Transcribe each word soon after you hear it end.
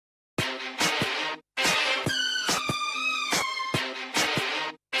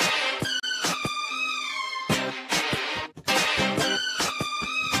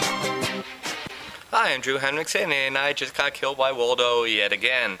Hi, I'm Drew Henriksen, and I just got killed by Waldo yet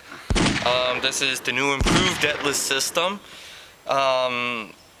again. This is the new improved Det-Less system. The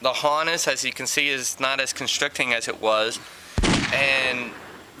harness, as you can see, is not as constricting as it was, and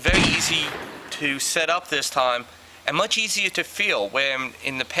very easy to set up this time, and much easier to feel, where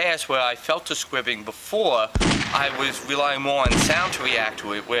in the past where I felt the squibbing before, I was relying more on sound to react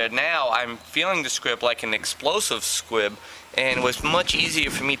to it, where now I'm feeling the squib like an explosive squib, and it was much easier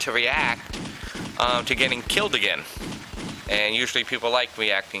for me to react to getting killed again. And usually people like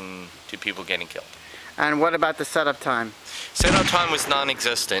reacting to people getting killed. And what about the setup time? Setup time was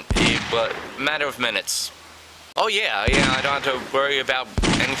non-existent, but a matter of minutes. Oh yeah, I don't have to worry about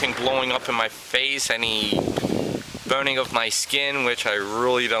anything blowing up in my face, any burning of my skin, which I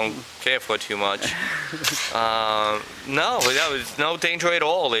really don't care for too much. No, there was no danger at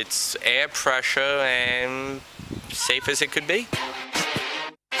all. It's air pressure and safe as it could be.